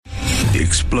The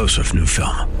explosive new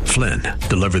film, Flynn,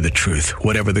 deliver the truth,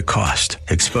 whatever the cost,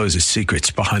 exposes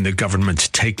secrets behind the government's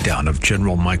takedown of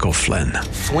General Michael Flynn.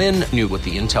 Flynn knew what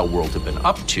the intel world had been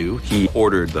up to. He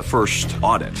ordered the first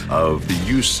audit of the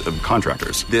use of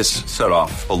contractors. This set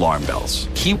off alarm bells.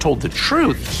 He told the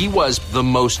truth. He was the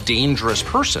most dangerous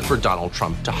person for Donald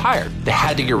Trump to hire. They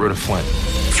had to get rid of Flynn.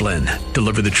 Flynn,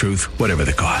 deliver the truth, whatever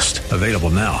the cost. Available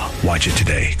now. Watch it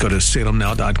today. Go to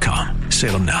salemnow.com.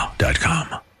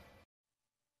 salemnow.com.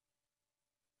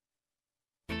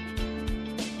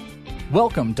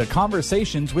 Welcome to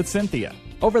Conversations with Cynthia.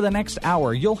 Over the next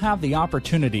hour, you'll have the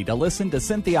opportunity to listen to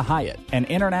Cynthia Hiett, an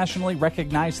internationally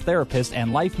recognized therapist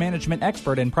and life management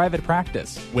expert in private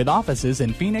practice, with offices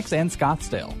in Phoenix and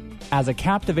Scottsdale. As a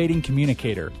captivating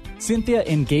communicator, Cynthia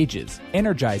engages,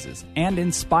 energizes, and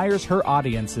inspires her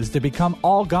audiences to become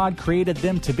all God created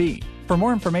them to be. For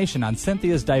more information on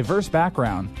Cynthia's diverse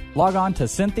background, log on to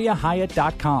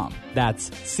CynthiaHiett.com. That's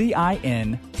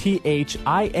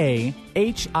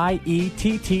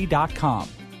CynthiaHiett.com.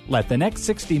 Let the next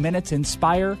 60 minutes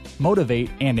inspire, motivate,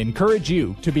 and encourage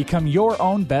you to become your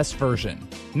own best version.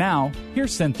 Now,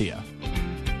 here's Cynthia.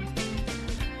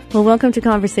 Well, welcome to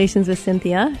Conversations with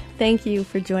Cynthia. Thank you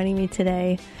for joining me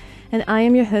today. And I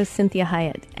am your host, Cynthia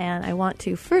Hiett. And I want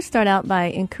to first start out by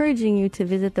encouraging you to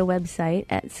visit the website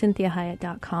at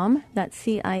CynthiaHiett.com. That's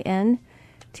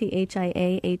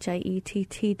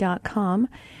CynthiaHiett.com.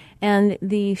 And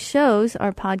the shows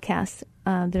are podcasts,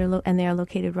 and they are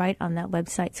located right on that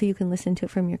website. So you can listen to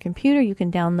it from your computer. You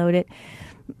can download it.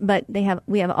 But we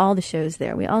have all the shows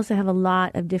there. We also have a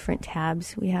lot of different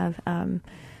tabs. We have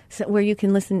where you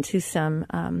can listen to some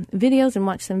videos and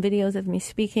watch some videos of me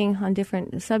speaking on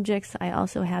different subjects. I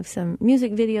also have some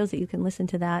music videos that you can listen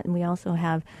to that. And we also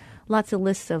have lots of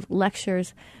lists of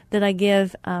lectures that I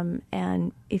give.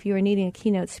 And if you are needing a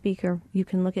keynote speaker, you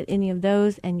can look at any of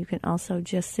those. And you can also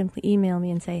just simply email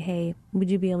me and say, hey, would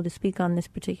you be able to speak on this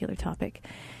particular topic?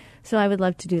 So I would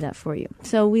love to do that for you.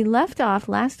 So we left off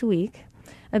last week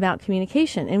about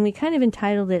communication. And we kind of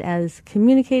entitled it as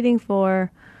Communicating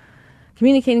for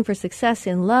Success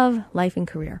in Love, Life, and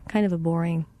Career. Kind of a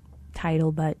boring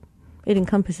title, but it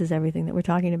encompasses everything that we're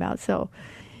talking about. So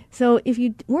if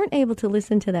you weren't able to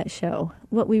listen to that show,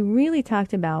 what we really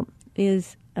talked about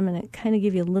is, I'm going to kind of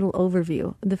give you a little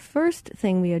overview. The first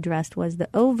thing we addressed was the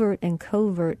overt and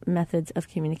covert methods of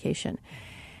communication.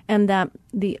 And that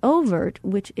the overt,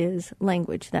 which is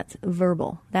language, that's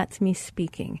verbal, that's me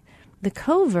speaking. The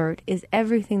covert is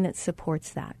everything that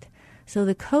supports that. So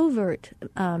the covert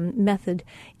method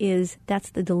that's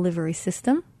the delivery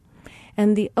system.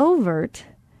 And the overt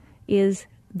is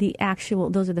the actual,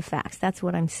 those are the facts. That's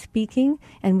what I'm speaking.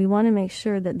 And we want to make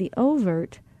sure that the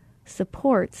overt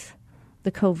supports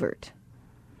the covert.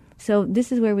 So this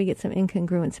is where we get some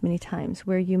incongruence many times,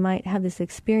 where you might have this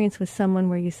experience with someone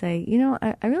where you say,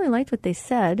 I really liked what they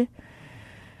said,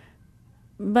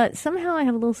 but somehow I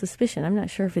have a little suspicion. I'm not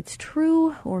sure if it's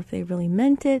true or if they really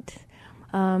meant it.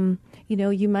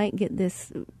 You might get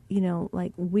this,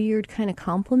 like weird kind of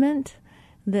compliment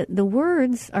that the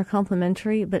words are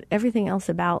complimentary, but everything else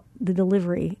about the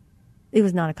delivery, it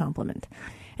was not a compliment.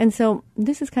 And so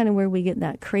this is kind of where we get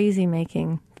that crazy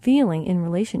making feeling in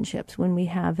relationships when we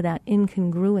have that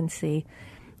incongruency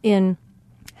in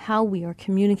how we are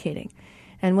communicating.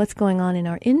 And what's going on in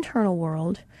our internal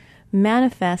world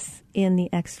manifests in the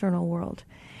external world.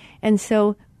 And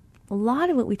so a lot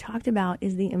of what we talked about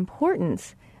is the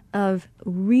importance of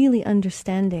really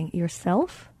understanding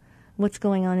yourself, what's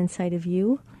going on inside of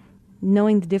you,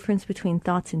 knowing the difference between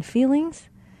thoughts and feelings,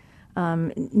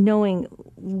 knowing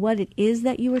what it is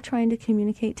that you are trying to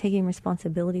communicate, taking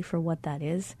responsibility for what that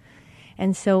is.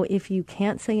 And so if you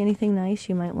can't say anything nice,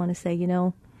 you might want to say,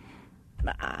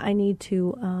 I need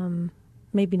to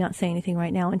maybe not say anything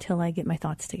right now until I get my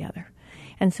thoughts together.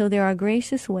 And so there are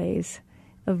gracious ways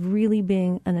of really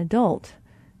being an adult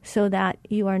so that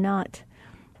you are not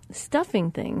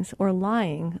stuffing things or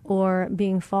lying or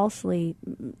being falsely,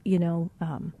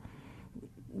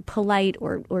 polite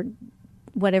or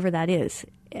whatever that is.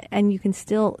 And you can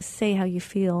still say how you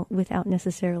feel without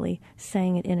necessarily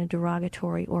saying it in a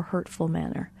derogatory or hurtful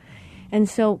manner. And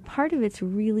so part of it's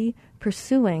really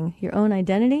pursuing your own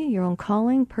identity, your own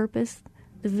calling, purpose,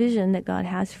 the vision that God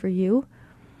has for you,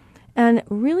 and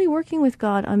really working with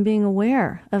God on being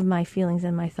aware of my feelings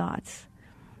and my thoughts,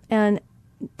 and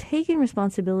taking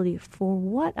responsibility for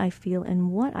what I feel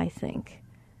and what I think.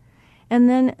 And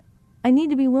then I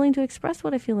need to be willing to express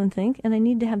what I feel and think, and I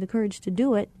need to have the courage to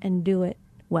do it and do it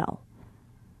well.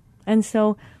 And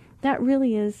so that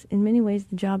really is, in many ways,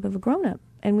 the job of a grown-up.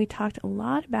 And we talked a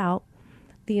lot about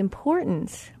the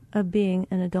importance of being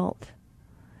an adult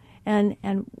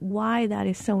and why that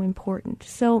is so important.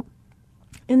 So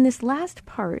in this last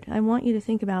part, I want you to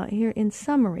think about here in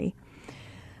summary,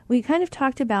 we kind of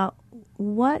talked about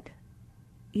what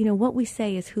we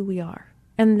say is who we are.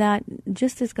 And that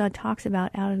just as God talks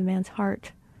about out of a man's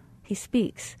heart, he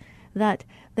speaks, that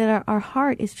our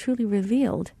heart is truly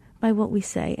revealed by what we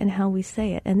say and how we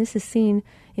say it. And this is seen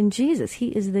in Jesus. He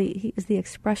is the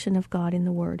expression of God in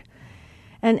the Word.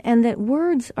 And that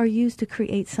words are used to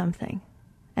create something.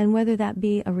 And whether that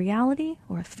be a reality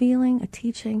or a feeling, a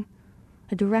teaching,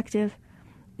 a directive,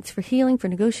 it's for healing, for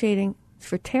negotiating, it's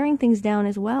for tearing things down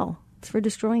as well. It's for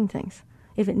destroying things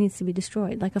if it needs to be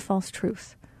destroyed, like a false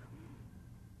truth.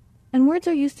 And words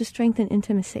are used to strengthen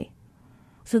intimacy.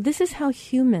 So this is how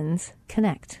humans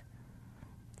connect.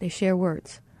 They share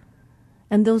words.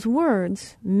 And those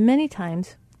words, many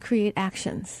times, create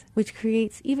actions, which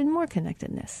creates even more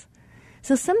connectedness.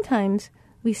 So sometimes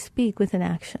we speak with an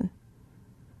action,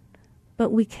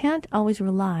 but we can't always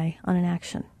rely on an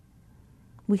action.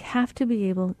 We have to be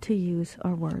able to use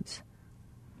our words.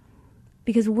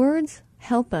 Because words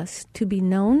help us to be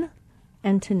known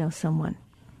and to know someone.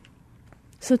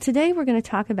 So today we're going to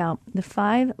talk about the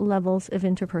 5 levels of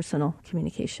interpersonal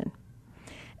communication.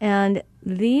 And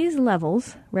these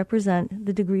levels represent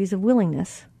the degrees of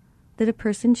willingness that a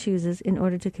person chooses in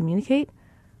order to communicate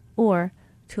or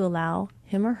to allow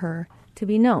him or her to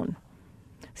be known.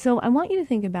 So I want you to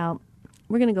think about,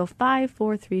 we're going to go 5,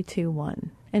 4, 3, 2,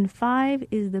 1. And 5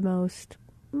 is the most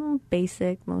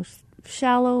basic, most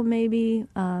shallow maybe.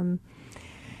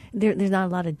 There's not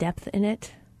a lot of depth in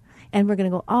it. And we're going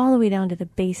to go all the way down to the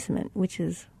basement, which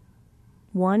is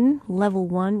level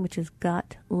 1, which is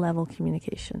gut level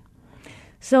communication.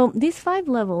 So these 5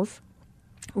 levels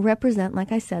represent,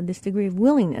 like I said, this degree of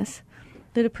willingness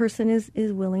that a person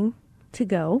is willing to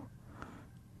go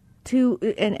to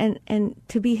and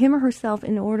to be him or herself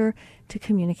in order to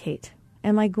communicate.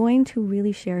 Am I going to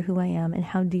really share who I am, and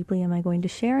how deeply am I going to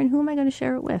share, and who am I going to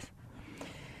share it with?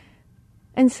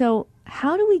 And so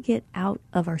how do we get out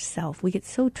of ourself? We get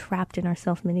so trapped in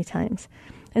ourself many times.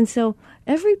 And so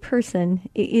every person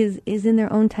is in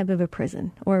their own type of a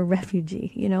prison or a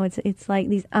refugee. You know, it's like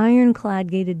these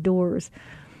ironclad gated doors.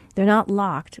 They're not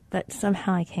locked, but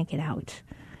somehow I can't get out.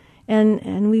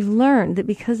 And we've learned that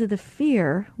because of the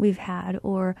fear we've had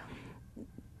or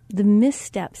the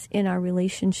missteps in our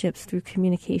relationships through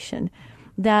communication,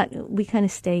 that we kind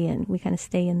of stay in. We kind of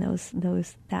stay in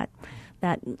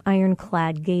that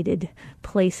ironclad gated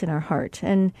place in our heart.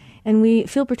 And we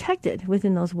feel protected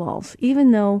within those walls,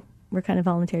 even though we're kind of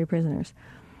voluntary prisoners.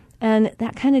 And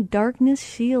that kind of darkness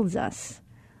shields us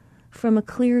from a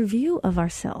clear view of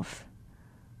ourselves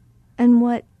and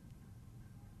what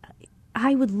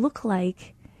I would look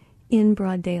like in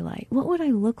broad daylight. What would I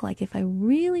look like if I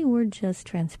really were just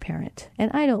transparent?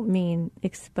 And I don't mean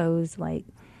exposed, like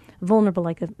vulnerable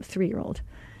like a 3-year-old.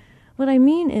 What I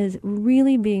mean is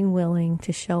really being willing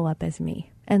to show up as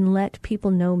me and let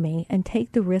people know me and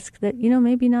take the risk that,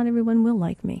 maybe not everyone will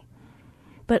like me.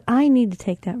 But I need to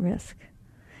take that risk.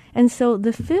 And so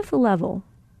the 5th level,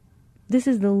 this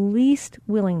is the least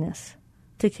willingness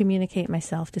to communicate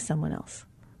myself to someone else.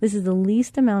 This is the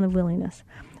least amount of willingness.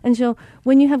 And so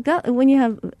when you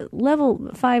have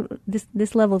level 5,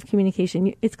 this level of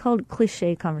communication, it's called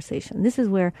cliche conversation. This is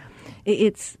where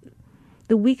it's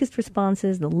the weakest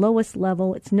responses, the lowest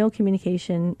level. It's no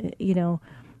communication. It's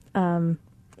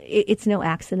no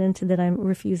accident that I'm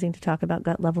refusing to talk about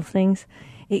gut level things.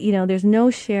 There's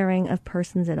no sharing of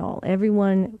persons at all.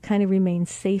 Everyone kind of remains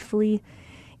safely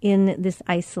in this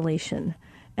isolation.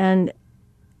 And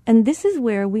this is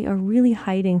where we are really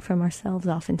hiding from ourselves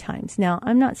oftentimes. Now,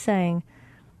 I'm not saying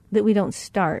that we don't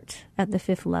start at the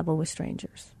 5th level with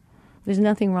strangers. There's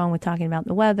nothing wrong with talking about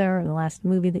the weather or the last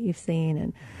movie that you've seen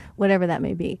and whatever that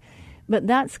may be. But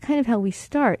that's kind of how we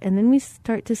start. And then we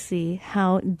start to see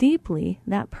how deeply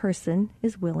that person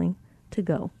is willing to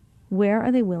go. Where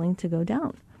are they willing to go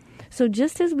down? So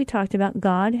just as we talked about,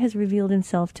 God has revealed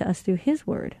himself to us through his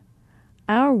word.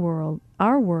 Our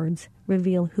words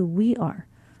reveal who we are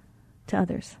to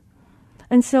others.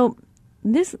 And so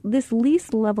this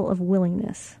least level of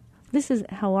willingness, this is,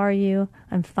 how are you?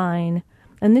 I'm fine.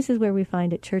 And this is where we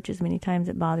find at churches many times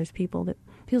it bothers people, that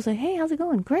people say, hey, how's it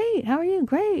going? Great. How are you?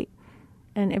 Great.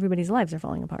 And everybody's lives are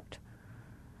falling apart.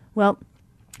 Well,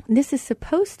 this is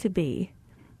supposed to be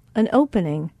an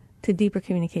opening to deeper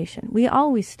communication. We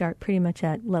always start pretty much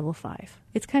at level 5.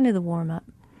 It's kind of the warm-up.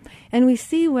 And we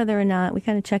see whether or not, we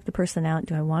kind of check the person out.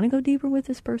 Do I want to go deeper with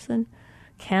this person?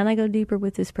 Can I go deeper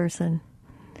with this person?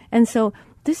 And so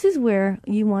this is where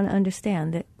you want to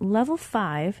understand that level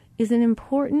 5 is an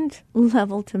important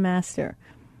level to master,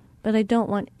 But I don't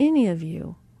want any of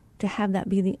you to have that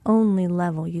be the only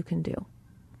level you can do.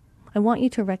 I want you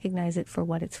to recognize it for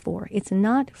what it's for. It's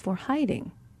not for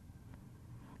hiding.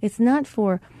 It's not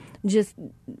for just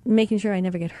making sure I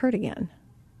never get hurt again.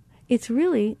 It's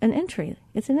really an entry.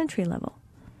 It's an entry level.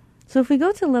 So if we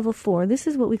go to level 4, this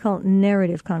is what we call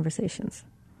narrative conversations.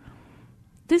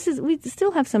 We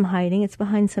still have some hiding. It's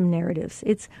behind some narratives.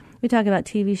 We talk about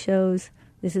TV shows.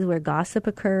 This is where gossip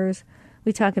occurs.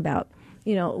 We talk about,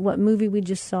 what movie we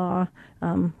just saw.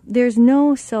 There's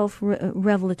no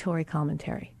self-revelatory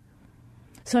commentary.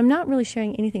 So I'm not really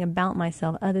sharing anything about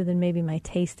myself other than maybe my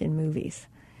taste in movies.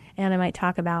 And I might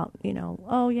talk about,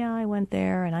 oh, yeah, I went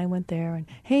there, and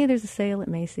hey, there's a sale at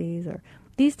Macy's, or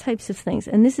these types of things.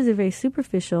 And this is a very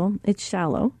superficial, it's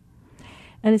shallow,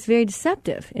 and it's very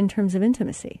deceptive in terms of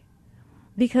intimacy.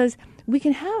 Because we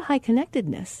can have high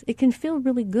connectedness. It can feel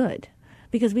really good.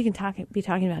 Because we can be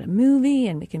talking about a movie,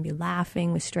 and we can be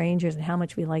laughing with strangers and how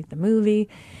much we like the movie.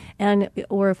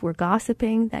 Or if we're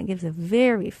gossiping, that gives a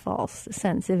very false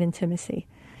sense of intimacy.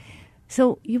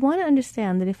 So you want to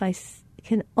understand that if I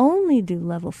can only do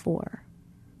level 4,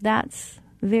 that's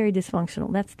very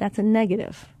dysfunctional. That's a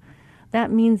negative.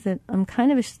 That means that I'm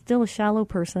kind of still a shallow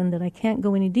person, that I can't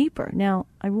go any deeper. Now,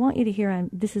 I want you to hear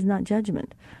this is not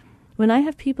judgment. When I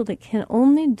have people that can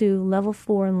only do level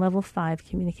 4 and level 5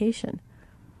 communication,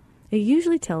 it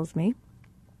usually tells me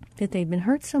that they've been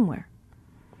hurt somewhere,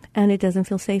 and it doesn't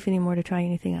feel safe anymore to try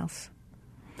anything else.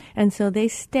 And so they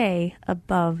stay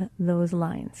above those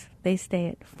lines. They stay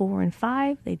at 4 and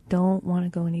 5. They don't want to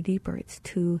go any deeper. It's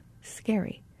too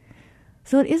scary.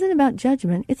 So it isn't about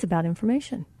judgment. It's about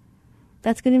information.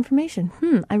 That's good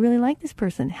information. I really like this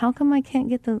person. How come I can't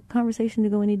get the conversation to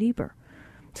go any deeper?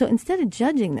 So instead of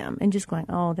judging them and just going,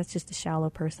 oh, that's just a shallow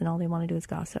person, all they want to do is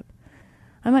gossip,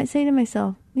 I might say to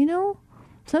myself,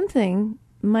 something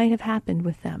might have happened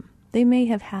with them. They may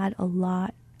have had a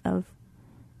lot of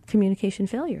communication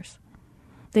failures.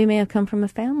 They may have come from a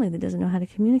family that doesn't know how to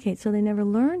communicate, so they never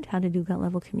learned how to do gut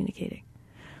level communicating.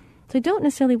 So I don't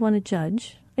necessarily want to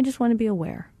judge. I just want to be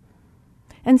aware.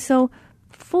 And so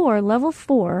level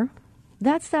 4,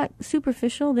 that's that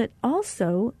superficial that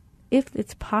also, if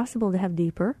it's possible to have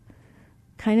deeper,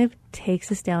 kind of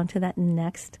takes us down to that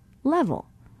next level.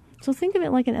 So think of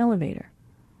it like an elevator.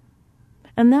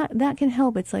 And that can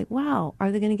help. It's like, wow,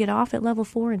 are they going to get off at level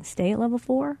 4 and stay at level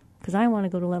 4? Because I want to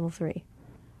go to level 3.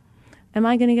 Am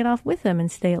I going to get off with them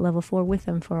and stay at level 4 with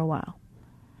them for a while?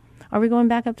 Are we going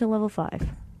back up to level 5?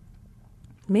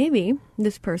 Maybe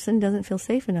this person doesn't feel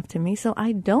safe enough to me, so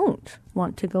I don't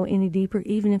want to go any deeper,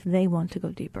 even if they want to go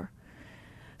deeper.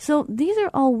 So these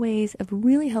are all ways of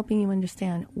really helping you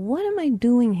understand, what am I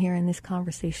doing here in this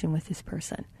conversation with this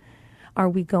person? Are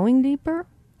we going deeper,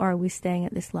 or are we staying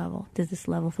at this level? Does this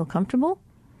level feel comfortable?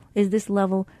 Is this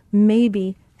level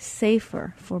maybe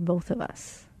safer for both of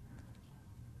us?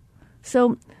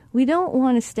 So we don't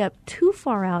want to step too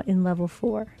far out in level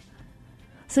 4.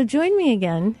 So join me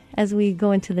again as we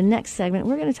go into the next segment.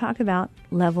 We're going to talk about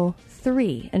level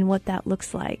 3 and what that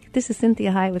looks like. This is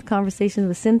Cynthia Hiett with Conversations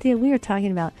with Cynthia. We are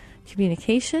talking about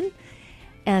communication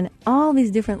and all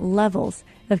these different levels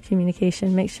of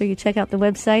communication. Make sure you check out the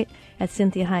website at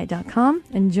CynthiaHiett.com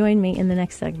and join me in the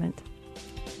next segment.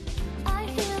 I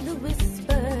hear the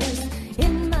whispers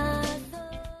in my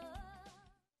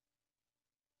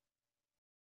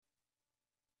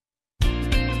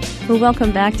Well,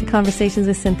 welcome back to Conversations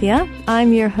with Cynthia.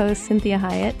 I'm your host, Cynthia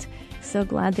Hiett. So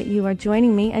glad that you are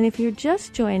joining me. And if you're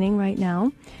just joining right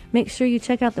now, make sure you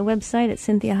check out the website at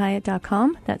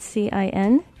CynthiaHiett.com. That's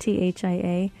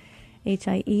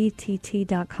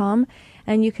CynthiaHiett.com.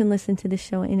 And you can listen to the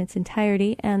show in its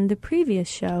entirety and the previous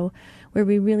show where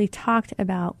we really talked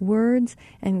about words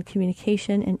and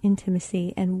communication and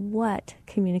intimacy and what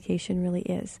communication really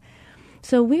is.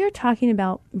 So we are talking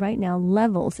about right now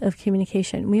levels of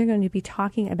communication. We are going to be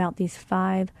talking about these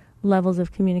 5 levels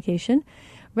of communication,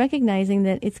 recognizing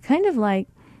that it's kind of like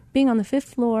being on the 5th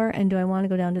floor and do I want to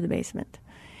go down to the basement?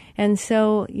 And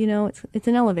so, it's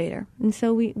an elevator. And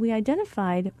so we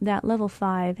identified that level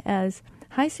 5 as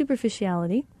high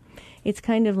superficiality. It's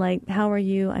kind of like, how are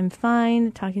you? I'm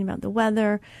fine, talking about the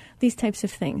weather, these types of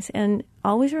things. And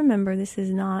always remember, this is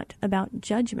not about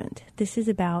judgment. This is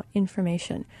about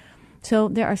information. So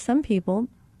there are some people,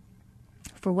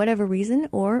 for whatever reason,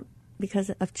 or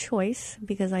because of choice,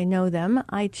 because I know them,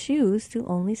 I choose to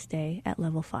only stay at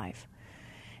level 5.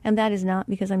 And that is not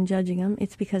because I'm judging them.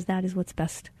 It's because that is what's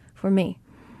best for me.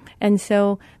 And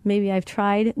so maybe I've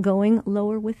tried going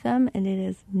lower with them, and it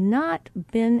has not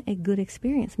been a good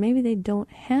experience. Maybe they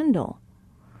don't handle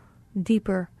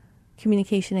deeper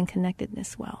communication and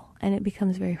connectedness well, and it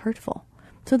becomes very hurtful.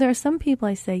 So there are some people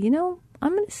I say, I'm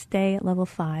going to stay at level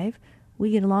 5.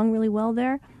 We get along really well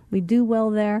there. We do well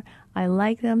there. I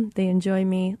like them. They enjoy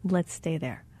me. Let's stay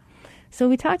there. So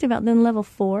we talked about then level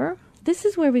 4. This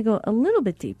is where we go a little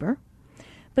bit deeper.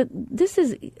 But this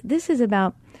is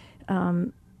about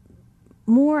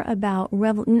more about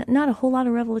not a whole lot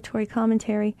of revelatory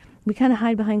commentary. We kind of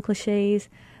hide behind cliches.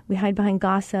 We hide behind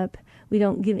gossip. We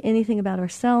don't give anything about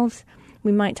ourselves.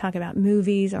 We might talk about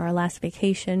movies or our last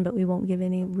vacation, but we won't give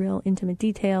any real intimate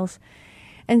details.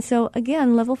 And so,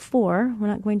 again, level 4, we're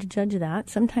not going to judge that.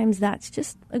 Sometimes that's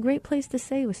just a great place to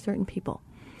stay with certain people.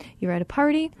 You're at a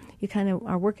party, you kind of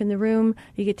are working the room,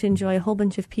 you get to enjoy a whole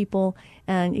bunch of people,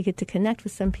 and you get to connect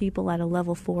with some people at a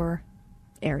level 4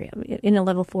 area, in a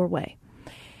level 4 way.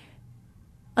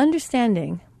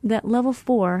 Understanding that level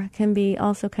 4 can be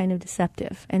also kind of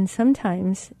deceptive, and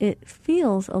sometimes it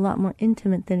feels a lot more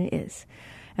intimate than it is.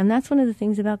 And that's one of the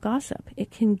things about gossip.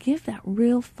 It can give that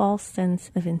real false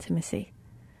sense of intimacy.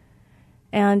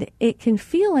 And it can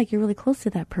feel like you're really close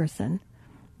to that person,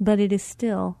 but it is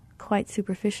still quite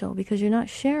superficial because you're not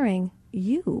sharing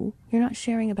you. You're not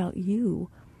sharing about you.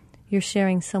 You're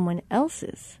sharing someone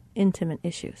else's intimate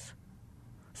issues.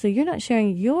 So you're not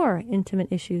sharing your intimate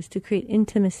issues to create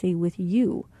intimacy with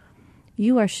you.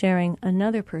 You are sharing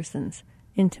another person's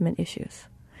intimate issues.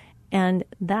 And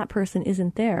that person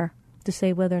isn't there to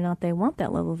say whether or not they want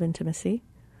that level of intimacy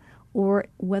or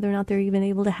whether or not they're even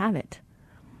able to have it.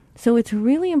 So it's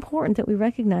really important that we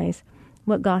recognize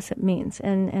what gossip means.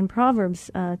 And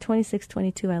Proverbs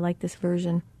 26:22, I like this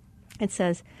version. It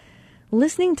says,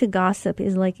 listening to gossip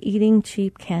is like eating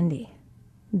cheap candy.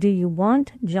 Do you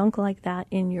want junk like that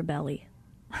in your belly?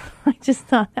 I just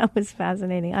thought that was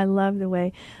fascinating. I love the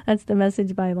way that's the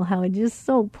Message Bible, how it just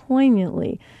so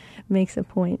poignantly makes a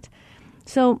point.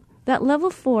 So that level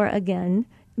 4, again,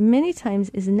 many times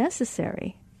is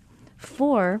necessary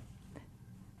for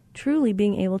truly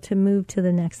being able to move to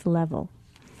the next level.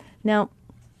 Now,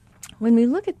 when we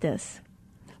look at this,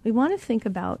 we want to think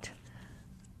about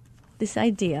this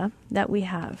idea that we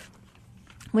have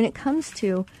when it comes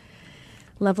to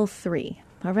level 3,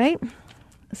 all right?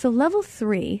 So level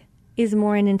 3 is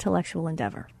more an intellectual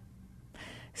endeavor.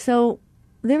 So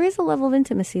there is a level of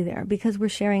intimacy there because we're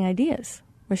sharing ideas.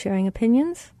 We're sharing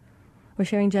opinions. We're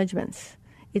sharing judgments.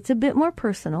 It's a bit more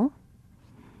personal.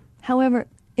 However,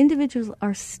 individuals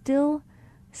are still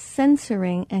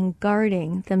censoring and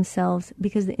guarding themselves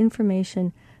because the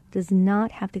information does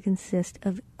not have to consist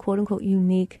of quote-unquote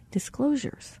unique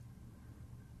disclosures.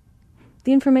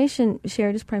 The information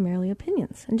shared is primarily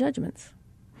opinions and judgments.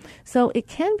 So it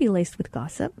can be laced with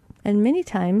gossip, and many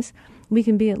times we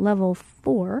can be at level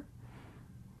 4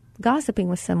 gossiping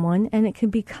with someone, and it can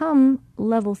become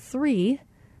level 3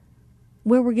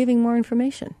 where we're giving more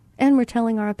information, and we're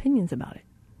telling our opinions about it,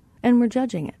 and we're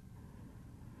judging it.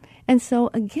 And so,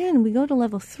 again, we go to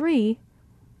level 3,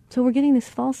 so we're getting this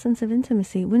false sense of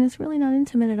intimacy when it's really not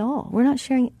intimate at all. We're not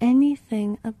sharing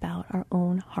anything about our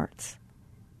own hearts.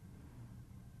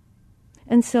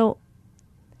 And so,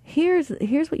 here's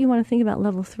what you want to think about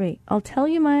level 3. I'll tell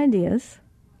you my ideas,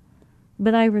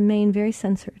 but I remain very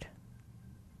censored.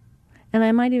 And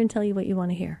I might even tell you what you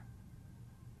want to hear.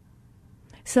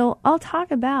 So I'll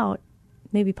talk about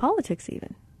maybe politics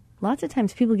even. Lots of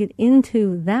times people get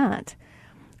into that,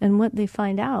 and what they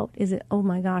find out is that, oh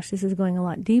my gosh, this is going a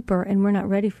lot deeper, and we're not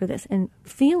ready for this. And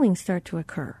feelings start to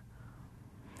occur.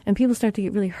 And people start to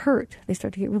get really hurt. They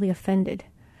start to get really offended.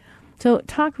 So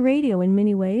talk radio in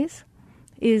many ways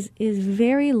is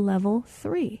very level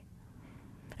 3.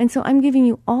 And so I'm giving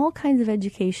you all kinds of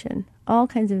education, all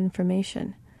kinds of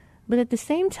information. But at the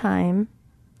same time,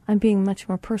 I'm being much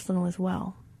more personal as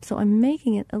well. So I'm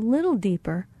making it a little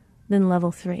deeper than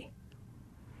level 3.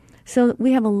 So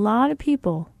we have a lot of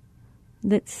people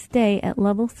that stay at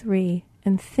level 3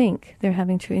 and think they're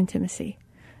having true intimacy.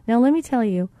 Now let me tell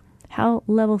you how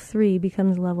level 3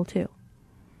 becomes level 2.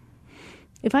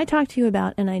 If I talk to you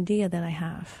about an idea that I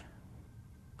have,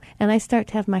 and I start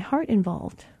to have my heart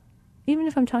involved, even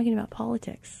if I'm talking about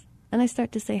politics, and I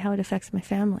start to say how it affects my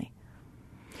family,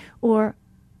 or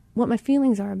what my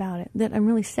feelings are about it, that I'm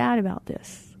really sad about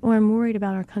this, or I'm worried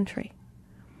about our country,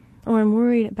 or I'm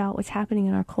worried about what's happening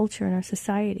in our culture and our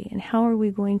society, and how are we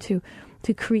going to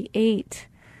create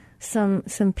some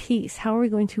peace? How are we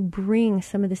going to bring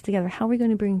some of this together? How are we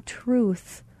going to bring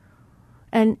truth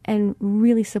and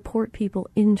really support people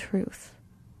in truth?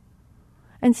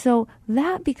 And so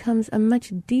that becomes a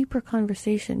much deeper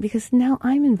conversation because now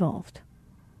I'm involved.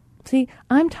 See,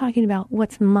 I'm talking about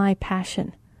what's my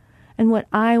passion and what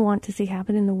I want to see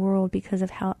happen in the world because of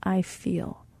how I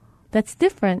feel. That's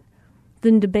different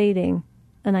than debating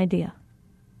an idea.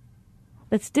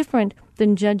 That's different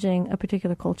than judging a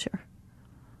particular culture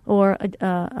or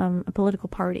a political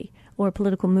party or a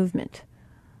political movement.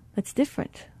 That's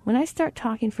different. When I start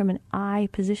talking from an I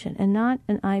position and not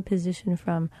an I position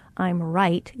from I'm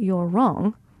right, you're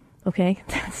wrong, okay,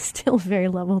 that's still very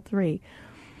level 3.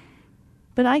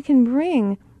 But I can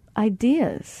bring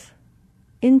ideas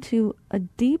into a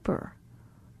deeper,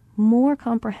 more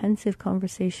comprehensive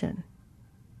conversation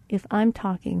if I'm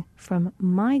talking from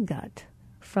my gut,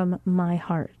 from my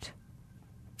heart.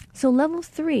 So level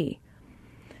 3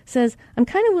 says, I'm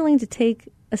kind of willing to take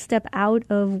a step out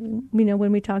of,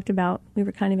 when we talked about we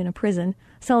were kind of in a prison,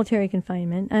 solitary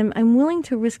confinement. I'm willing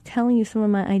to risk telling you some of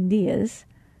my ideas,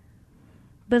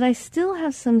 but I still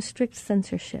have some strict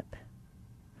censorship.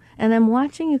 And I'm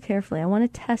watching you carefully. I want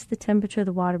to test the temperature of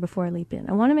the water before I leap in.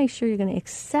 I want to make sure you're going to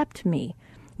accept me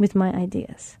with my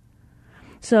ideas.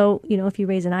 So, if you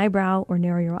raise an eyebrow or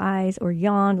narrow your eyes or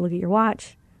yawn, look at your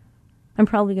watch, I'm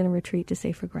probably going to retreat to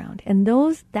safer ground. And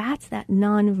that's that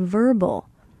nonverbal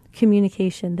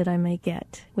communication that I may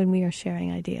get when we are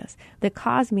sharing ideas that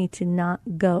cause me to not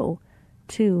go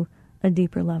to a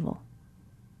deeper level.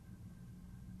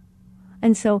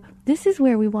 And so this is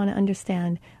where we want to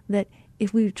understand that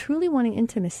if we're truly wanting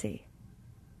intimacy,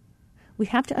 we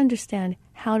have to understand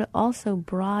how to also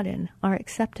broaden our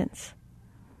acceptance.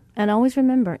 And always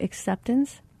remember,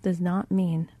 acceptance does not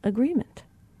mean agreement.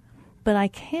 But I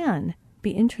can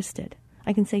be interested.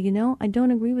 I can say, I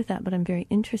don't agree with that, but I'm very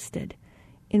interested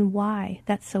in why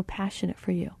that's so passionate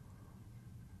for you.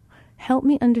 Help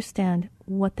me understand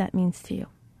what that means to you.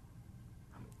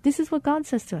 This is what God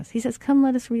says to us. He says, come,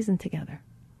 let us reason together.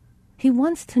 He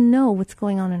wants to know what's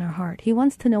going on in our heart. He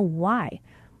wants to know why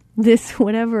this,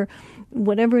 whatever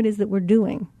it is that we're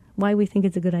doing, why we think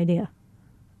it's a good idea.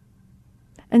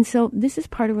 And so this is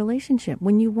part of relationship.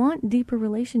 When you want deeper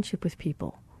relationship with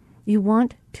people, you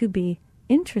want to be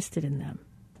interested in them.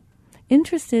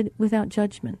 Interested without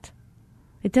judgment.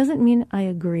 It doesn't mean I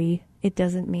agree. It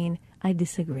doesn't mean I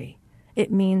disagree.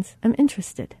 It means I'm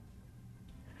interested.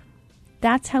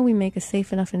 That's how we make a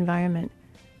safe enough environment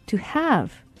to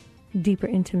have deeper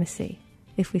intimacy,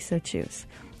 if we so choose.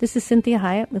 This is Cinthia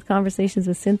Hiett with Conversations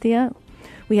with Cinthia.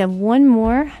 We have one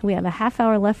more. We have a half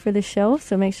hour left for the show,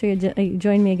 so make sure you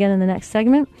join me again in the next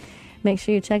segment. Make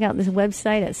sure you check out this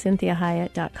website at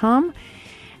CinthiaHiett.com,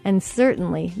 and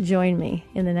certainly join me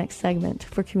in the next segment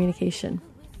for communication.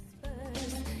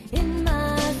 In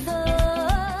my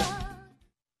thoughts.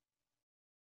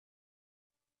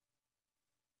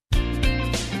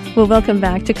 Well, welcome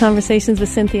back to Conversations with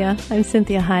Cinthia. I'm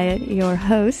Cinthia Hiett, your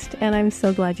host, and I'm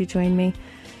so glad you joined me.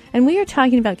 And we are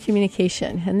talking about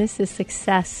communication, and this is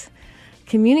success.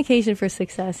 Communication for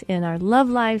success in our love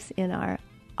lives, in our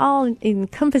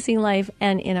all-encompassing life,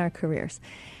 and in our careers.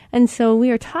 And so we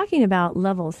are talking about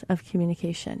levels of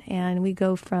communication, and we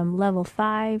go from level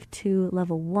 5 to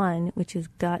level 1, which is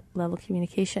gut level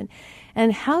communication.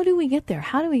 And how do we get there?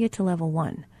 How do we get to level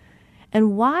 1?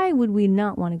 And why would we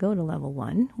not want to go to level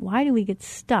 1? Why do we get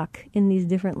stuck in these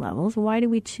different levels? Why do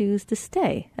we choose to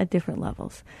stay at different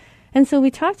levels? And so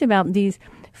we talked about these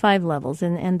 5 levels,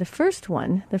 and the first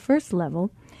one, the first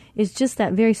level, is just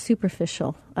that very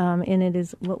superficial, and it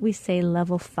is what we say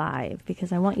level 5,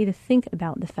 because I want you to think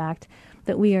about the fact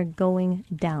that we are going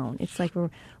down. It's like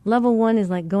level 1 is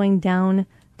like going down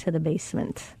to the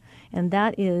basement, and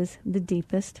that is the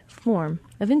deepest form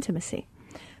of intimacy.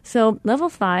 So level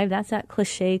 5, that's that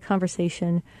cliche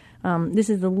conversation. This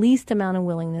is the least amount of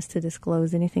willingness to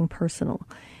disclose anything personal.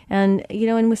 And,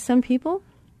 and with some people,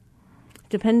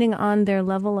 depending on their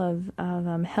level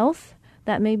of health,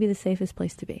 that may be the safest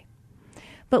place to be.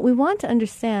 But we want to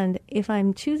understand, if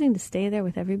I'm choosing to stay there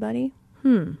with everybody,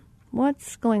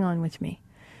 what's going on with me?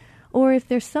 Or if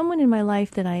there's someone in my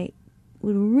life that I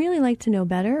would really like to know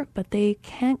better, but they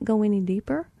can't go any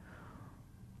deeper,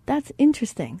 that's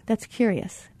interesting. That's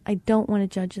curious. I don't want to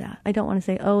judge that. I don't want to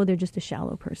say, oh, they're just a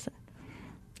shallow person.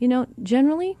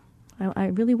 Generally, I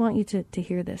really want you to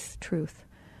hear this truth.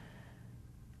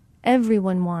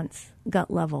 Everyone wants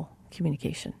gut level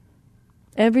communication.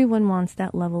 Everyone wants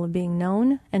that level of being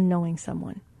known and knowing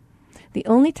someone. The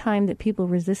only time that people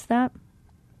resist that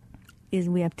is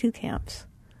we have 2 camps.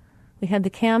 We have the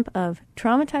camp of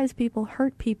traumatized people,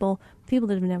 hurt people, people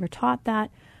that have never taught that,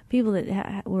 people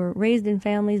that were raised in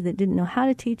families that didn't know how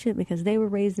to teach it because they were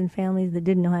raised in families that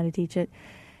didn't know how to teach it.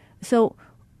 So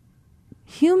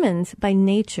humans by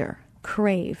nature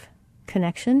crave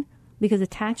connection because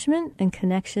attachment and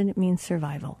connection means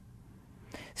survival.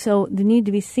 So the need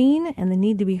to be seen and the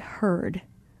need to be heard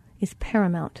is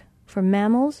paramount for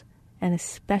mammals and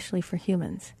especially for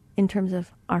humans in terms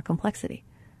of our complexity.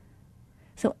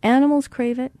 So animals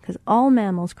crave it because all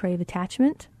mammals crave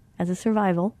attachment as a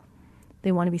survival.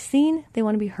 They want to be seen. They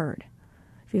want to be heard.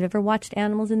 If you've ever watched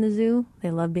animals in the zoo, they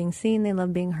love being seen. They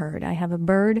love being heard. I have a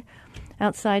bird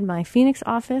outside my Phoenix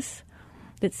office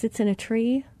that sits in a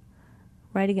tree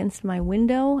right against my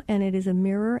window, and it is a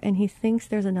mirror, and he thinks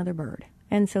there's another bird.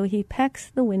 And so he pecks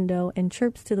the window and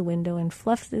chirps to the window and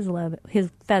fluffs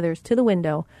his feathers to the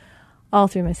window all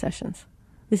through my sessions.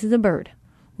 This is a bird.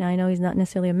 Now, I know he's not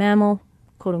necessarily a mammal,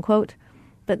 quote unquote,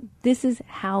 but this is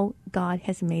how God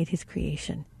has made his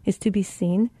creation, is to be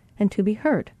seen and to be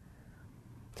heard.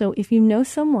 So if you know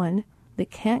someone that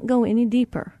can't go any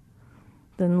deeper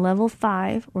than level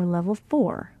 5 or level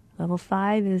 4, level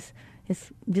 5 is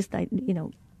just,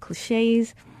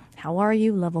 cliches. How are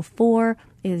you? Level 4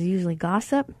 is usually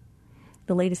gossip,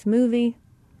 the latest movie,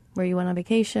 where you went on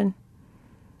vacation.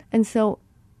 And so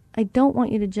I don't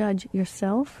want you to judge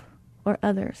yourself or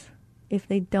others if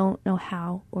they don't know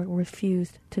how or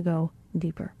refuse to go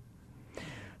deeper.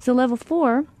 So level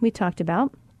 4 we talked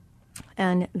about,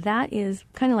 and that is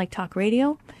kind of like talk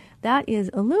radio. That is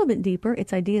a little bit deeper.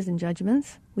 It's ideas and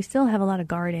judgments. We still have a lot of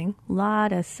guarding, a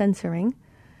lot of censoring.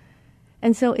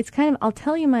 And so it's kind of, I'll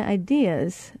tell you my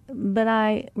ideas, but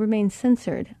I remain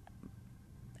censored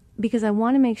because I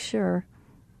want to make sure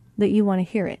that you want to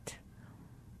hear it.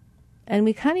 And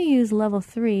we kind of use level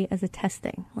 3 as a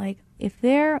testing. Like, if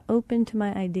they're open to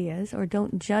my ideas or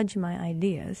don't judge my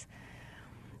ideas,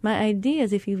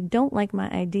 if you don't like my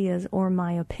ideas or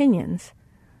my opinions,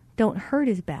 don't hurt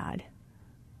as bad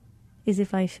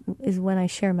is when I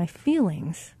share my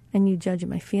feelings and you judge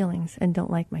my feelings and don't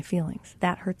like my feelings.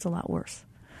 That hurts a lot worse.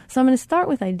 So I'm going to start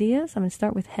with ideas. I'm going to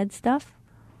start with head stuff,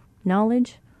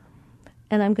 knowledge,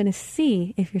 and I'm going to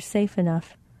see if you're safe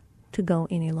enough to go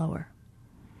any lower.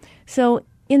 So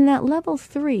in that level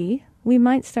 3, we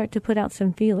might start to put out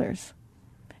some feelers.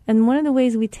 And one of the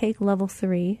ways we take level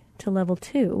 3 to level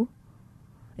 2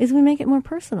 is we make it more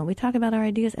personal. We talk about our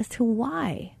ideas as to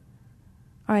why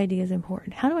our idea is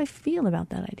important. How do I feel about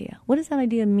that idea? What does that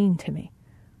idea mean to me?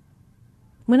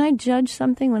 When I judge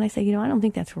something, when I say, I don't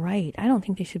think that's right, I don't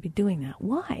think they should be doing that.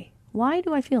 Why? Why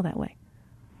do I feel that way?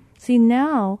 See,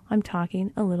 now I'm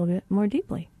talking a little bit more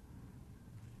deeply.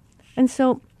 And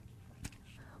so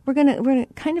we're gonna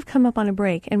kind of come up on a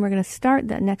break, and we're gonna start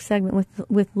that next segment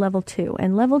with level 2.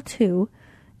 And level 2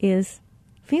 is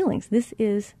feelings. This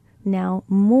is now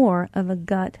more of a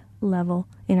gut level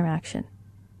interaction.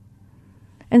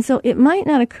 And so it might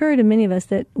not occur to many of us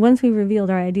that once we've revealed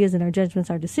our ideas and our judgments,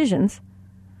 our decisions,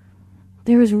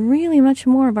 there is really much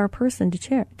more of our person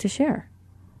to share.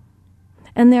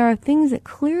 And there are things that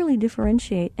clearly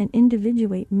differentiate and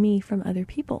individuate me from other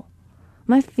people.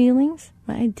 My feelings,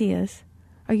 my ideas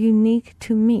are unique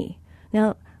to me.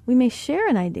 Now, we may share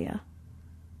an idea,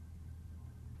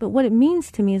 but what it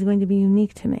means to me is going to be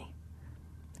unique to me.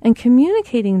 And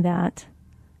communicating that's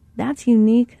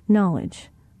unique knowledge.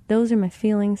 Those are my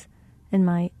feelings and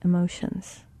my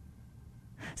emotions.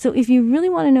 So if you really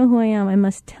want to know who I am, I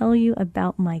must tell you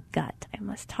about my gut. I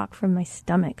must talk from my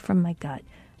stomach, from my gut,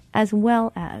 as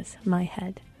well as my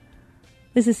head.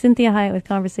 This is Cynthia Hiett with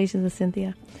Conversations with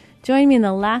Cynthia. Join me in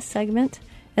the last segment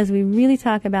as we really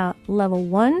talk about level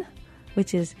 1,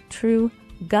 which is true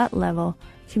gut level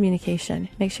communication.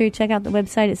 Make sure you check out the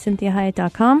website at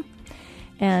CynthiaHiett.com,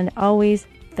 and always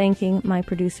thanking my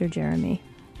producer, Jeremy.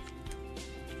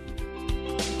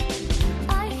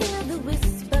 I hear the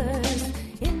whispers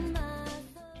in my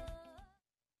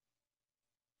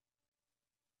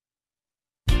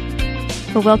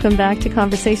Well, welcome back to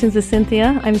Conversations with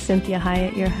Cynthia. I'm Cynthia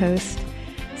Hiett, your host.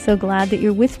 So glad that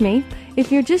you're with me.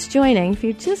 If you're just joining, if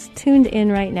you just tuned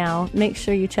in right now, make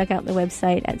sure you check out the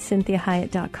website at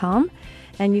CynthiaHiett.com,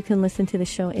 and you can listen to the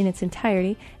show in its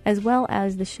entirety, as well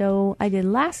as the show I did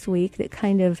last week that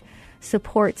kind of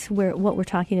supports what we're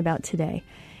talking about today.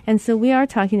 And so we are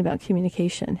talking about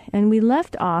communication. And we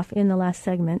left off in the last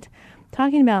segment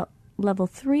talking about level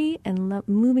 3 and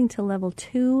moving to level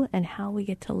 2 and how we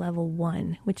get to level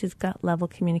 1, which is gut level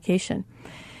communication.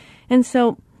 And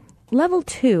so level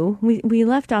 2, we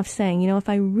left off saying, if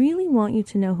I really want you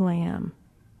to know who I am,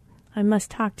 I must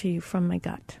talk to you from my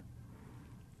gut.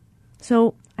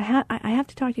 So I have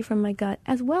to talk to you from my gut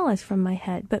as well as from my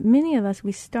head. But many of us,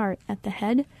 we start at the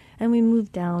head and we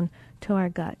move down to our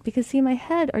gut. Because, see, my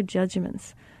head are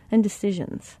judgments and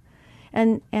decisions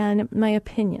and my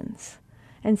opinions.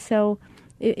 And so,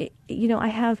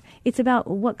 it's about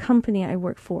what company I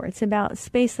work for. It's about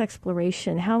space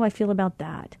exploration, how I feel about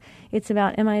that. It's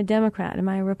about, am I a Democrat? Am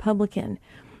I a Republican?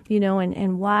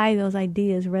 And why those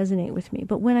ideas resonate with me.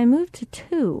 But when I move to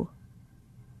 2,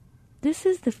 This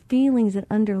is the feelings that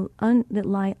that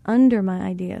lie under my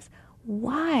ideas.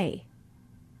 Why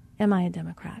am I a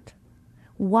Democrat?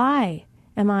 Why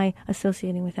am I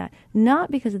associating with that?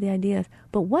 Not because of the ideas,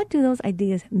 but what do those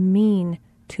ideas mean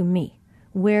to me?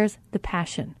 Where's the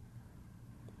passion?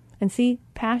 And see,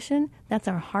 passion, that's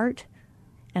our heart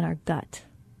and our gut.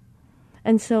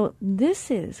 And so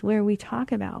this is where we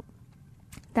talk about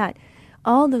that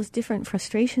all those different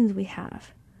frustrations we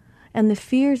have and the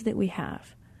fears that we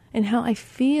have and how I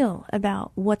feel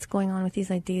about what's going on with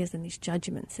these ideas and these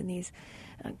judgments and these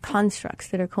constructs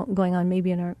that are going on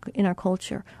maybe in our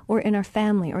culture or in our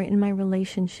family or in my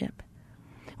relationship.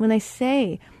 When I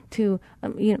say to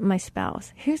my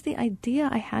spouse, here's the idea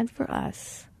I had for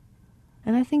us,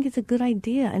 and I think it's a good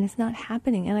idea, and it's not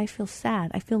happening, and I feel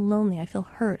sad, I feel lonely, I feel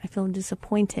hurt, I feel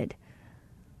disappointed.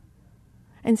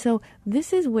 And so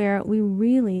this is where we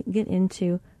really get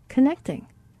into connecting.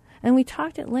 And we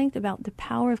talked at length about the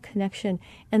power of connection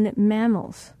and that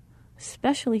mammals,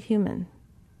 especially human,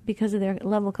 because of their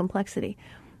level of complexity,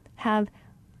 have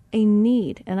a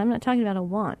need, and I'm not talking about a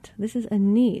want, this is a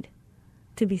need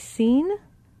to be seen,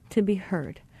 to be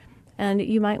heard. And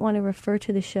you might want to refer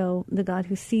to the show, The God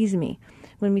Who Sees Me,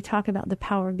 when we talk about the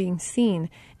power of being seen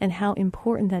and how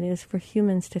important that is for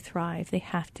humans to thrive. They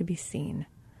have to be seen.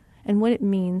 And what it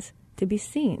means to be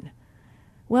seen.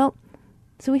 Well,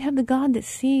 so we have the God that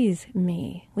sees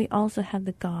me. We also have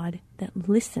the God that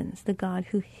listens, the God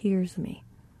who hears me.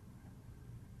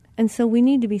 And so we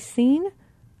need to be seen,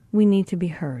 we need to be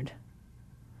heard.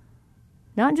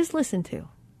 Not just listened to,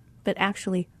 but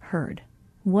actually heard.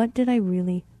 What did I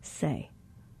really say?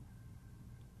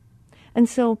 And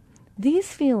so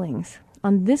these feelings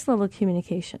on this level of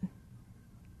communication,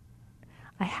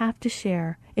 I have to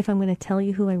share if I'm going to tell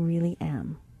you who I really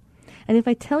am. And if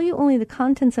I tell you only the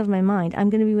contents of my mind, I'm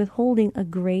going to be withholding a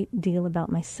great deal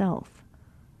about myself,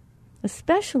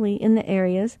 especially in the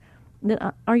areas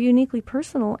that are uniquely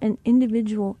personal and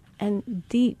individual and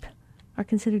deep, are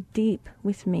considered deep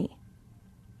with me.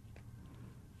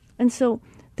 And so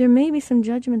there may be some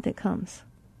judgment that comes.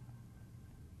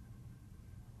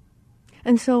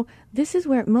 And so this is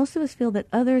where most of us feel that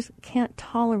others can't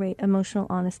tolerate emotional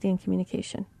honesty and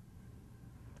communication.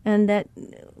 And that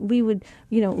we would,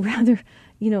 rather,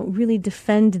 really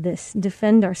defend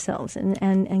ourselves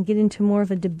and get into more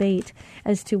of a debate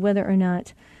as to whether or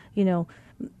not,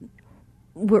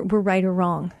 we're right or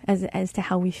wrong as to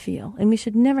how we feel. And we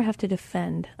should never have to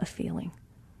defend a feeling.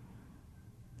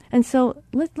 And so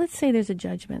let's say there's a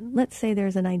judgment. Let's say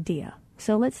there's an idea.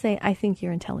 So let's say I think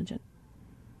you're intelligent.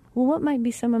 Well, what might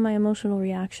be some of my emotional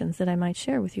reactions that I might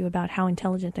share with you about how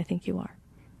intelligent I think you are?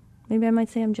 Maybe I might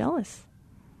say I'm jealous,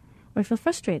 or I feel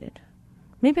frustrated.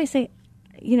 Maybe I say,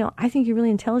 I think you're really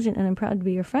intelligent and I'm proud to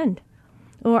be your friend.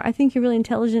 Or I think you're really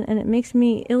intelligent and it makes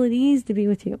me ill at ease to be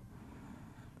with you.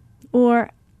 Or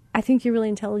I think you're really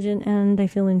intelligent and I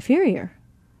feel inferior.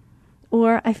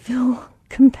 Or I feel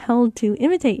compelled to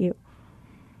imitate you.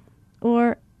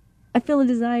 Or I feel a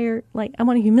desire, like I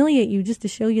want to humiliate you just to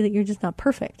show you that you're just not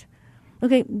perfect.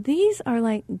 Okay, these are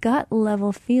like gut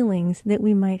level feelings that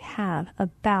we might have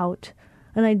about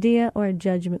an idea or a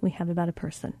judgment we have about a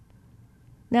person.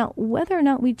 Now, whether or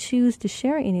not we choose to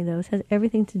share any of those has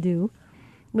everything to do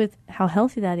with how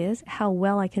healthy that is, how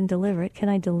well I can deliver it. Can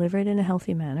I deliver it in a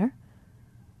healthy manner?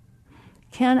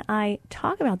 Can I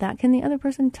talk about that? Can the other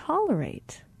person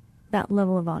tolerate that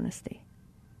level of honesty?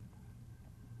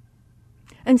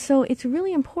 And so it's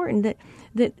really important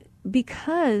that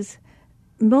because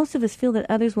most of us feel that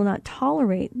others will not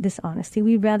tolerate dishonesty,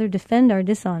 we'd rather defend our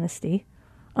dishonesty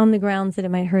on the grounds that it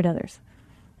might hurt others.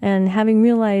 And having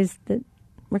realized that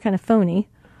we're kind of phony,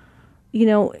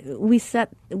 we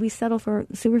settle for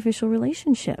superficial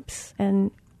relationships.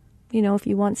 And,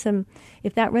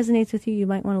 if that resonates with you, you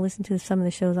might want to listen to some of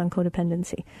the shows on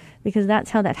codependency, because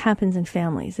that's how that happens in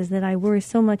families, is that I worry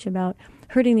so much about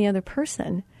hurting the other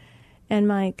person and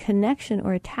my connection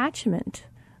or attachment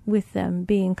with them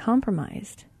being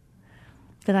compromised,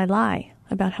 that I lie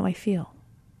about how I feel.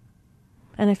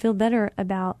 And I feel better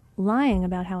about lying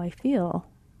about how I feel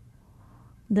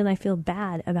than I feel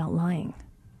bad about lying.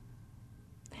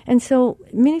 And so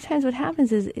many times what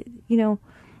happens is,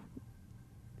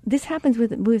 this happens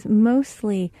with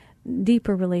mostly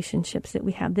deeper relationships that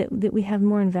we have, that we have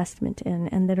more investment in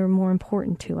and that are more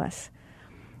important to us.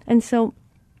 And so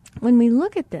when we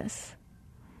look at this,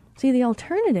 see, the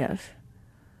alternative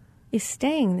is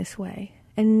staying this way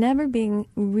and never being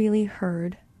really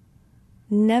heard,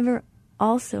 never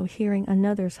also hearing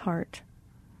another's heart,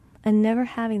 and never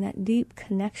having that deep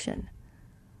connection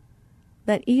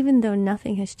that even though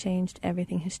nothing has changed,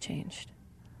 everything has changed.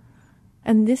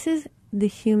 And this is the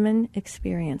human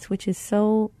experience, which is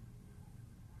so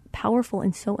powerful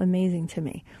and so amazing to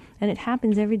me. And it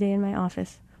happens every day in my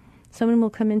office. Someone will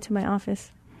come into my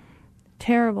office,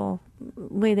 terrible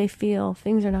way they feel,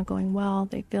 things are not going well,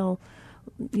 they feel,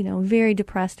 very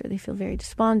depressed, or they feel very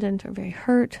despondent, or very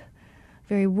hurt,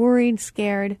 very worried,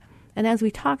 scared. And as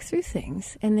we talk through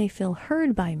things, and they feel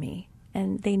heard by me,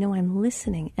 and they know I'm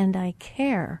listening, and I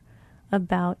care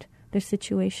about their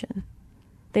situation,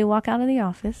 they walk out of the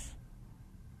office,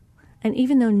 and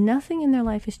even though nothing in their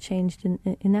life has changed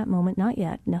in that moment, not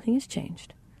yet, nothing has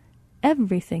changed.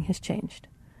 Everything has changed.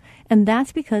 And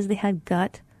that's because they had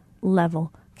gut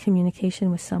level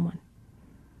communication with someone.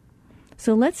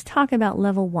 So let's talk about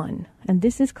level 1, and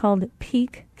this is called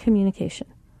peak communication.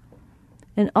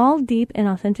 And all deep and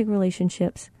authentic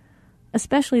relationships,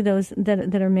 especially those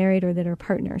that are married or that are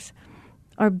partners,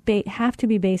 have to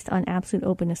be based on absolute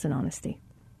openness and honesty.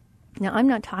 Now, I'm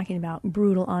not talking about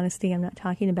brutal honesty. I'm not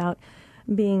talking about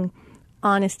being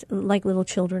honest like little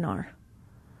children are.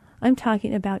 I'm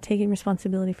talking about taking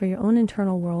responsibility for your own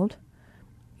internal world,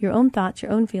 your own thoughts,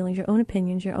 your own feelings, your own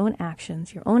opinions, your own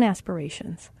actions, your own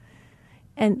aspirations.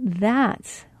 And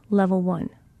that's level 1.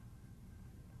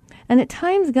 And at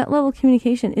times, gut level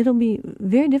communication, it'll be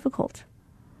very difficult.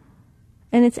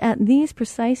 And it's at these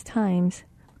precise times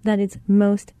that it's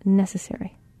most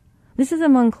necessary. This is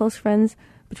among close friends,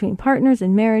 between partners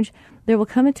in marriage. There will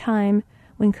come a time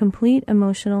when complete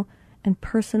emotional and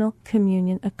personal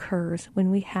communion occurs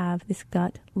when we have this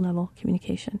gut level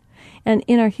communication. And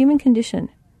in our human condition,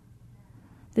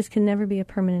 this can never be a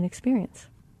permanent experience.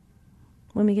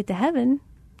 When we get to heaven,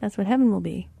 that's what heaven will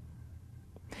be.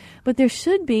 But there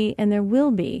should be, and there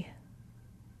will be,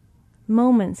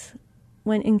 moments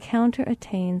when encounter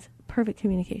attains perfect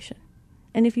communication.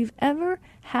 And if you've ever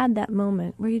had that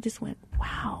moment where you just went,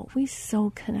 wow, we're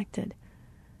so connected,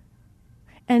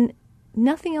 and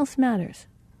nothing else matters.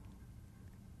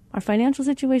 Our financial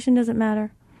situation doesn't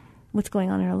matter. What's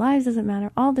going on in our lives doesn't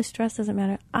matter. All the stress doesn't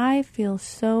matter. I feel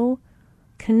so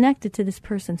connected to this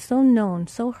person, so known,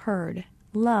 so heard,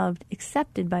 loved,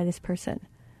 accepted by this person,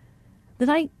 that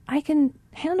I can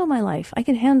handle my life. I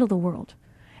can handle the world.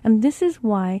 And this is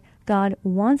why God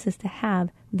wants us to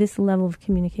have this level of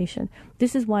communication.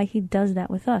 This is why he does that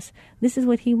with us. This is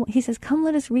what he says, come,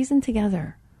 let us reason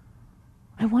together.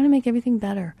 I want to make everything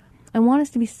better. I want us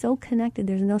to be so connected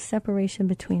there's no separation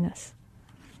between us.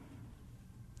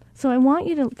 So I want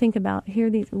you to think about,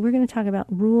 we're going to talk about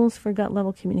rules for gut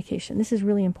level communication. This is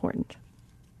really important.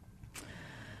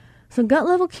 So gut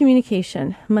level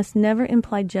communication must never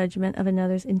imply judgment of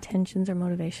another's intentions or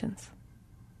motivations.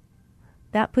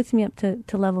 That puts me up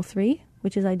to level 3,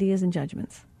 which is ideas and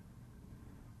judgments.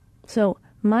 So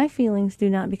my feelings do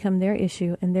not become their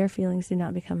issue, and their feelings do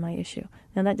not become my issue.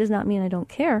 Now, that does not mean I don't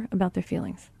care about their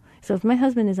feelings. So if my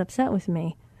husband is upset with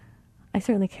me, I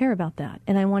certainly care about that,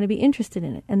 and I want to be interested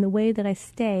in it. And the way that I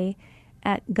stay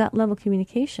at gut level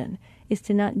communication is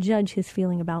to not judge his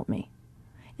feeling about me,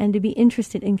 and to be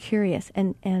interested and curious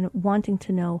and wanting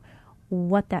to know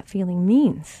what that feeling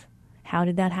means. How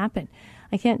did that happen?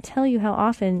 I can't tell you how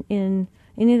often in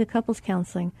any of the couples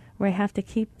counseling where I have to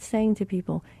keep saying to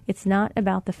people, it's not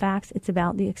about the facts, it's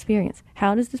about the experience.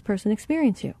 How does this person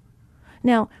experience you?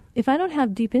 Now, if I don't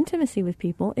have deep intimacy with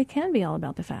people, it can be all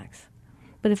about the facts.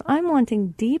 But if I'm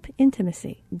wanting deep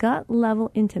intimacy, gut level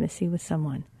intimacy with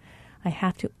someone, I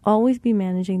have to always be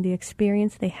managing the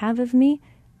experience they have of me.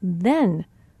 Then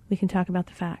we can talk about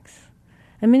the facts.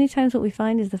 And many times what we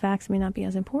find is the facts may not be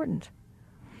as important.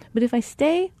 But if I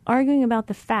stay arguing about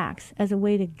the facts as a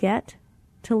way to get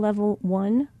to level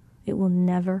 1, it will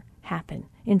never happen.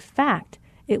 In fact,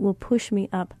 it will push me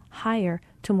up higher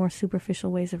to more superficial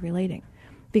ways of relating,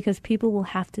 because people will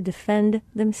have to defend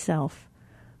themselves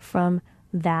from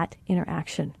that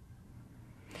interaction.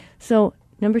 So,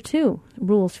 number 2,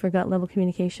 rules for gut level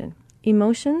communication.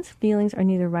 Emotions, feelings are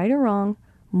neither right or wrong,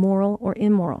 moral or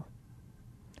immoral.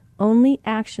 Only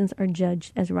actions are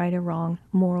judged as right or wrong,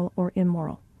 moral or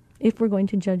immoral, if we're going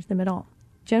to judge them at all.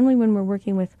 Generally, when we're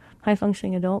working with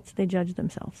high-functioning adults, they judge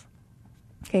themselves.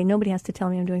 Okay, nobody has to tell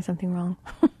me I'm doing something wrong.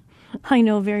 I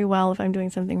know very well if I'm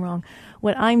doing something wrong.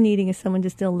 What I'm needing is someone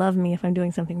to still love me if I'm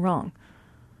doing something wrong,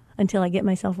 until I get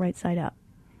myself right side up.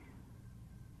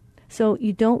 So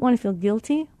you don't want to feel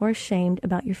guilty or ashamed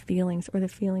about your feelings or the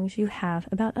feelings you have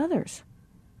about others.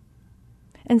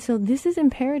 And so this is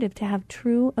imperative to have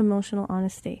true emotional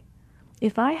honesty.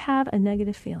 If I have a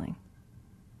negative feeling,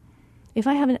 if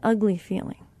I have an ugly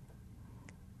feeling,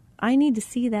 I need to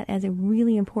see that as a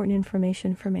really important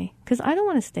information for me, because I don't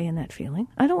want to stay in that feeling.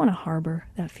 I don't want to harbor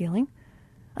that feeling.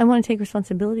 I want to take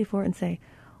responsibility for it and say,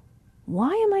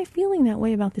 why am I feeling that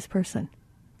way about this person?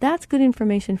 That's good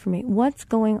information for me. What's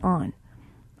going on?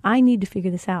 I need to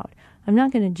figure this out. I'm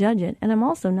not going to judge it, and I'm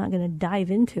also not going to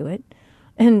dive into it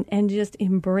and just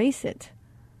embrace it.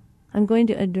 I'm going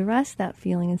to address that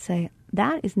feeling and say,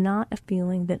 that is not a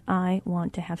feeling that I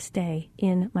want to have stay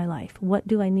in my life. What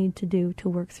do I need to do to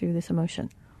work through this emotion?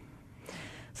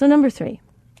 So number 3,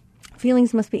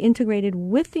 feelings must be integrated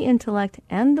with the intellect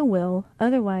and the will.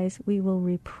 Otherwise, we will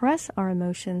repress our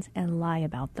emotions and lie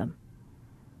about them.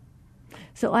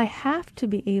 So I have to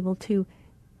be able to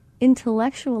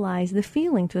intellectualize the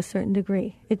feeling to a certain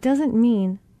degree. It doesn't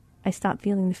mean I stop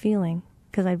feeling the feeling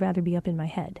because I'd rather be up in my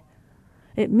head.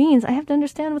 It means I have to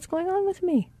understand what's going on with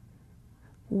me.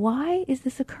 Why is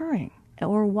this occurring?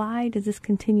 Or why does this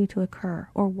continue to occur?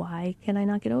 Or why can I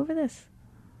not get over this?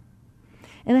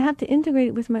 And I have to integrate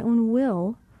it with my own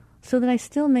will so that I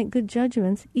still make good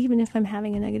judgments even if I'm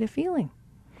having a negative feeling.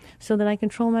 So that I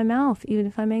control my mouth even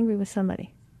if I'm angry with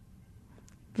somebody.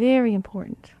 Very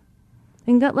important.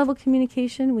 In gut level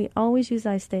communication, we always use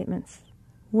I statements.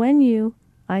 When you,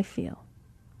 I feel.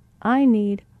 I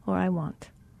need or I want.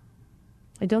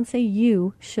 I don't say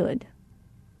you should,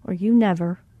 or you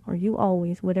never, or you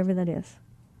always, whatever that is.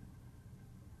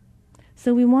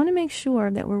 So we want to make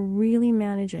sure that we're really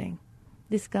managing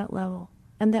this gut level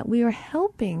and that we are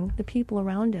helping the people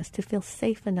around us to feel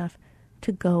safe enough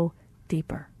to go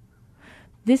deeper.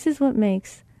 This is what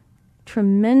makes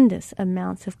tremendous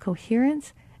amounts of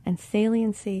coherence and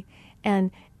saliency and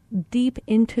deep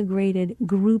integrated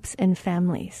groups and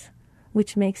families,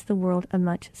 which makes the world a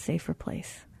much safer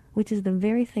place, which is the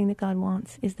very thing that God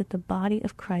wants, is that the body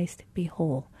of Christ be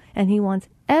whole. And he wants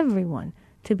everyone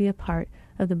to be a part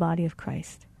of the body of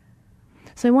Christ.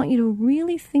 So I want you to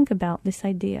really think about this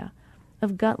idea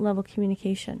of gut-level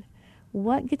communication.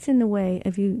 What gets in the way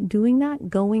of you doing that,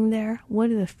 going there?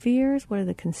 What are the fears? What are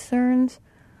the concerns?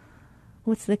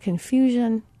 What's the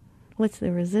confusion? What's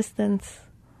the resistance?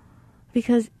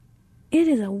 Because it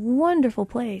is a wonderful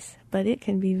place, but it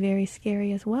can be very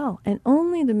scary as well. And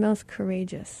only the most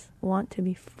courageous want to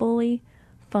be fully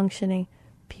functioning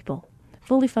people,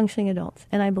 fully functioning adults.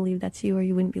 And I believe that's you, or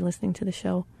you wouldn't be listening to the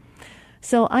show.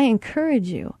 So I encourage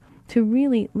you to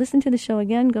really listen to the show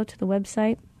again, go to the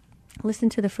website, listen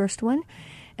to the first one.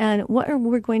 And what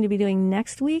we're going to be doing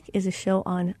next week is a show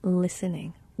on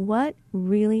listening. What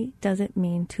really does it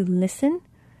mean to listen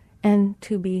and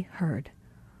to be heard?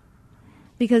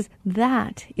 Because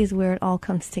that is where it all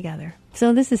comes together.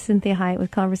 So this is Cynthia Hiett with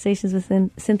Conversations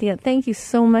with Cynthia. Thank you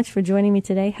so much for joining me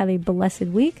today. Have a blessed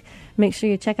week. Make sure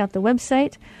you check out the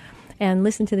website and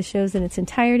listen to the shows in its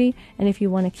entirety. And if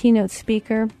you want a keynote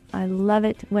speaker, I love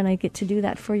it when I get to do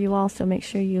that for you all. So make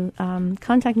sure you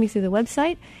contact me through the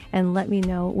website and let me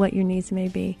know what your needs may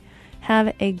be.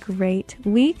 Have a great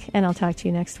week, and I'll talk to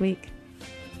you next week.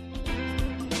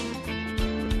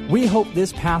 We hope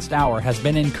this past hour has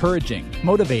been encouraging,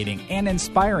 motivating, and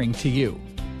inspiring to you.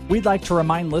 We'd like to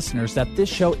remind listeners that this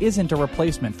show isn't a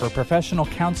replacement for professional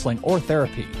counseling or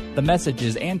therapy. The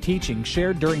messages and teachings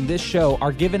shared during this show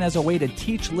are given as a way to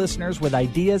teach listeners with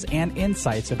ideas and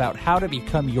insights about how to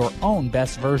become your own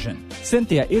best version.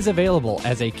 Cynthia is available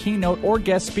as a keynote or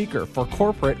guest speaker for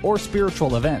corporate or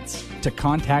spiritual events. To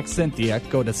contact Cynthia,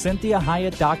 go to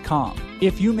CynthiaHiett.com.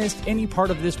 If you missed any part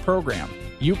of this program,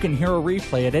 you can hear a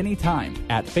replay at any time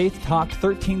at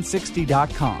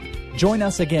faithtalk1360.com. Join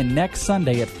us again next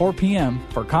Sunday at 4 p.m.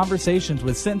 for Conversations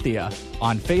with Cynthia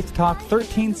on Faith Talk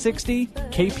 1360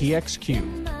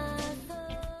 KPXQ.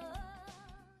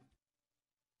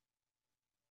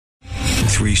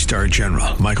 3-star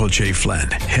General Michael J.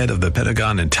 Flynn, head of the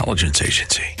Pentagon Intelligence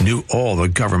Agency, knew all the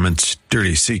government's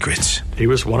dirty secrets. He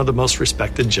was one of the most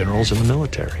respected generals in the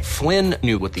military. Flynn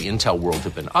knew what the intel world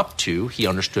had been up to. He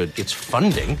understood its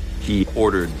funding. He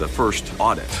ordered the first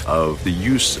audit of the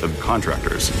use of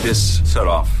contractors. This set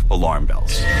off alarm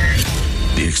bells.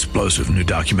 The explosive new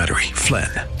documentary, Flynn,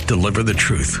 Deliver the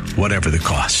Truth, Whatever the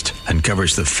Cost,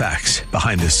 uncovers the facts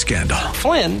behind this scandal.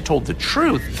 Flynn told the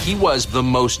truth. He was the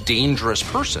most dangerous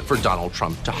person for Donald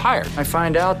Trump to hire. I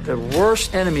find out the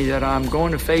worst enemy that I'm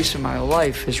going to face in my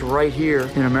life is right here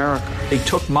in America. They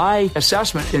took my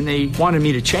assessment and they wanted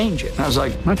me to change it. And I was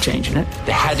like, I'm not changing it.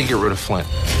 They had to get rid of Flynn.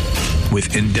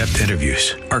 With in-depth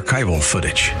interviews, archival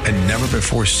footage, and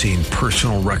never-before-seen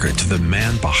personal records of the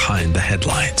man behind the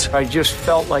headlines. I just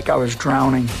felt like I was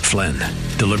drowning. Flynn,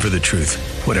 Deliver the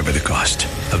Truth, Whatever the Cost.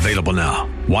 Available now.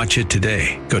 Watch it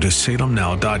today. Go to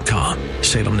salemnow.com.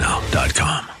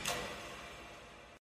 salemnow.com.